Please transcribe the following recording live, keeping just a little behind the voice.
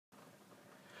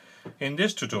In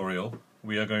this tutorial,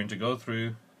 we are going to go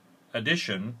through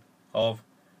addition of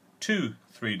two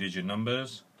 3-digit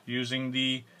numbers using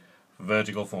the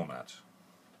vertical format.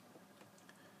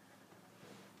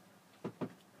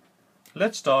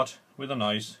 Let's start with a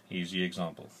nice, easy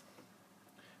example.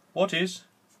 What is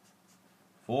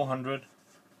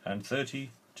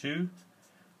 432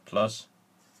 plus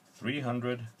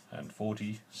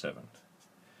 347?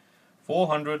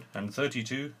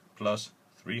 432 plus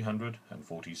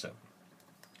 347.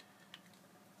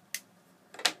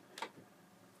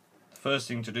 The first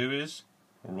thing to do is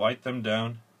write them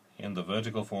down in the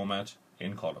vertical format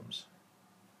in columns.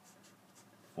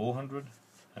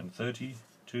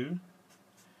 432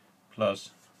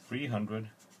 plus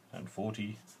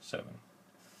 347.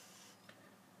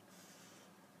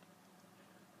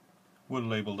 We'll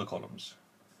label the columns.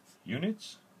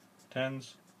 Units,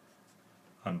 tens,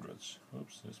 hundreds.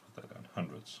 Oops, let's put that down.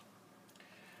 Hundreds.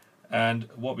 And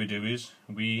what we do is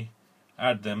we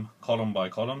add them column by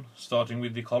column, starting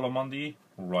with the column on the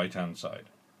right hand side.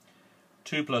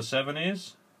 2 plus 7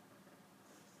 is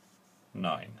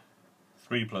 9.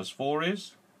 3 plus 4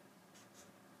 is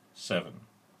 7.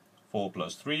 4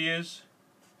 plus 3 is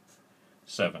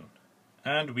 7.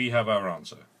 And we have our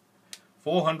answer.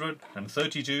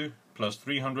 432 plus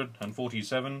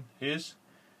 347 is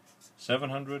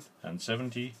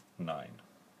 779.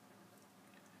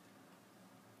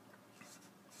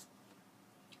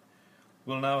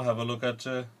 We'll now have a look at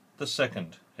the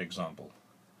second example.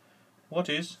 What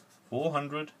is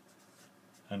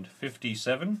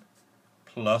 457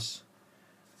 plus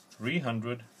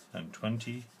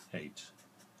 328?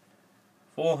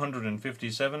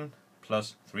 457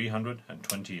 plus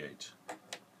 328.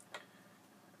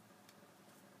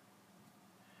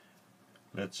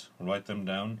 Let's write them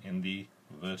down in the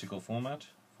vertical format.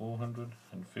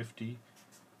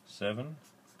 457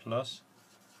 plus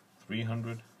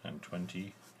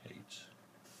 328.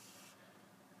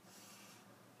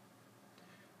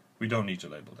 We don't need to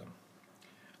label them.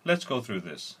 Let's go through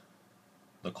this.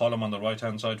 The column on the right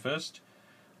hand side first.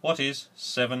 What is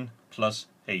 7 plus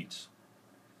 8?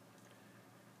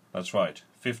 That's right,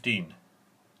 15.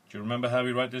 Do you remember how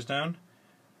we write this down?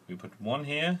 We put 1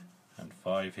 here and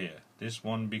 5 here. This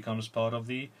one becomes part of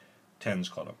the tens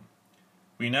column.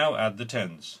 We now add the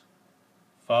tens.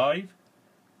 5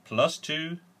 plus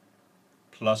 2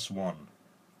 plus 1.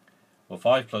 Well,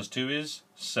 5 plus 2 is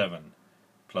 7.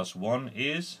 Plus 1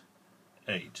 is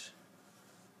 8.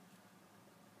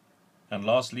 And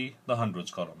lastly, the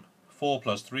hundreds column. 4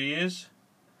 plus 3 is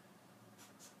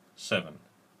 7.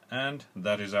 And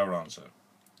that is our answer.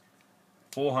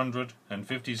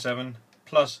 457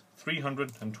 plus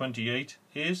 328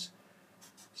 is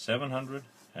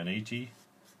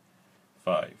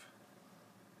 785.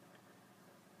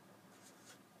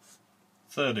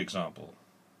 Third example.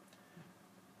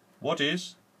 What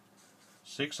is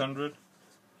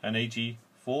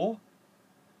 684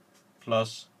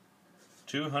 plus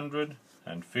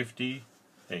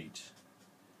 258?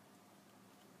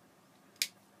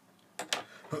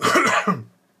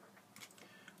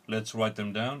 Let's write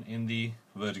them down in the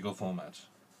vertical format.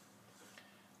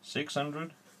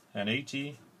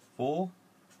 684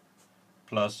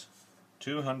 plus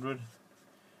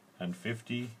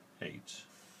 258.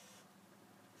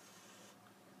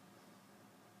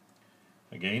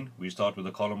 Again, we start with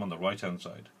the column on the right hand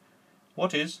side.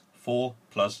 What is 4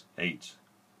 plus 8?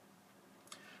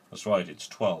 That's right, it's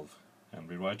 12. And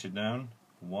we write it down,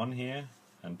 1 here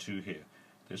and 2 here.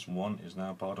 This 1 is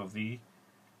now part of the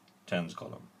tens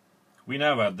column. We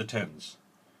now add the tens.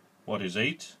 What is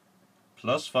 8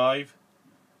 plus 5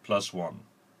 plus 1?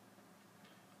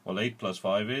 Well, 8 plus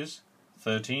 5 is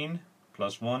 13,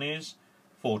 plus 1 is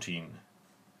 14.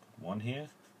 1 here,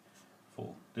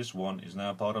 4. This 1 is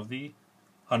now part of the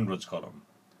hundreds column.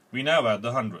 We now add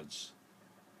the hundreds.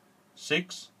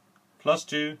 6 plus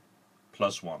 2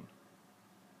 plus 1. Do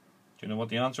you know what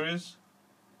the answer is?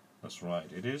 That's right,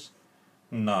 it is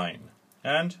 9.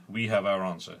 And we have our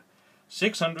answer.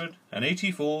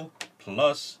 684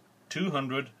 plus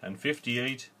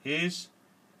 258 is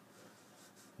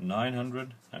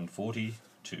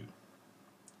 942.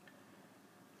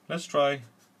 Let's try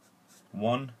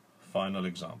one final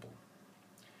example.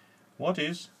 What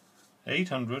is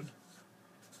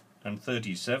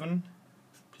 837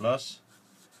 plus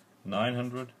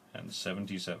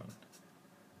 977?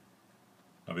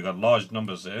 Now we got large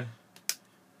numbers there.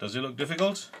 Does it look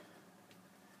difficult?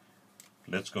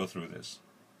 Let's go through this.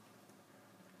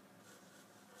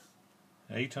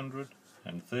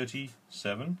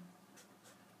 837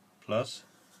 plus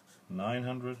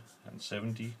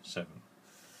 977.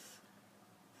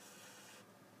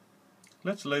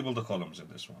 let's label the columns in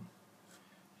this one.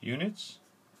 Units,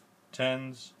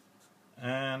 tens,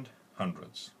 and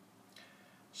hundreds.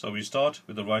 So we start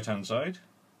with the right hand side.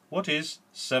 What is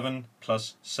 7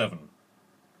 plus 7?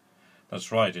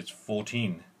 That's right, it's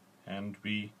 14. And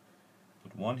we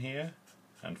put 1 here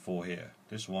and 4 here.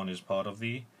 This one is part of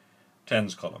the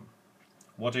tens column.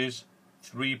 What is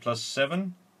 3 plus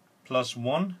 7 plus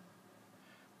 1?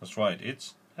 That's right,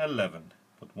 it's 11.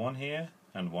 Put 1 here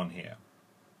and 1 here.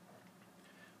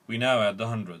 We now add the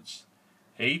hundreds.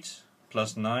 8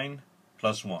 plus 9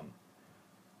 plus 1.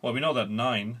 Well, we know that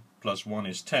 9 plus 1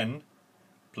 is 10,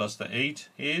 plus the 8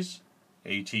 is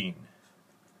 18.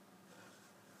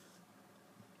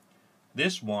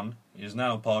 This one is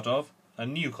now part of a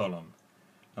new column,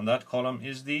 and that column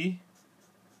is the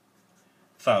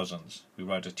thousands. We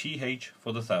write a TH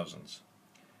for the thousands.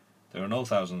 There are no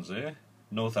thousands there,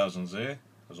 no thousands there,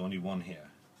 there's only one here.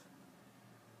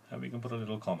 And we can put a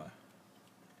little comma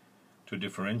to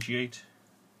differentiate,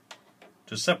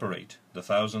 to separate the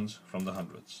thousands from the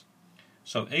hundreds.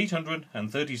 So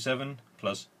 837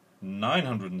 plus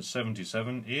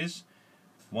 977 is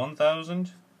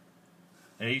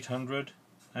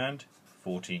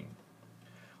 1814.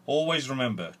 Always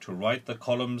remember to write the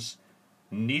columns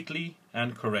neatly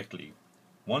and correctly.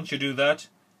 Once you do that,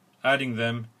 adding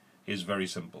them is very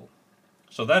simple.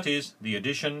 So that is the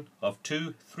addition of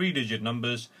two 3-digit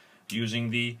numbers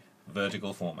using the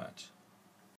vertical format.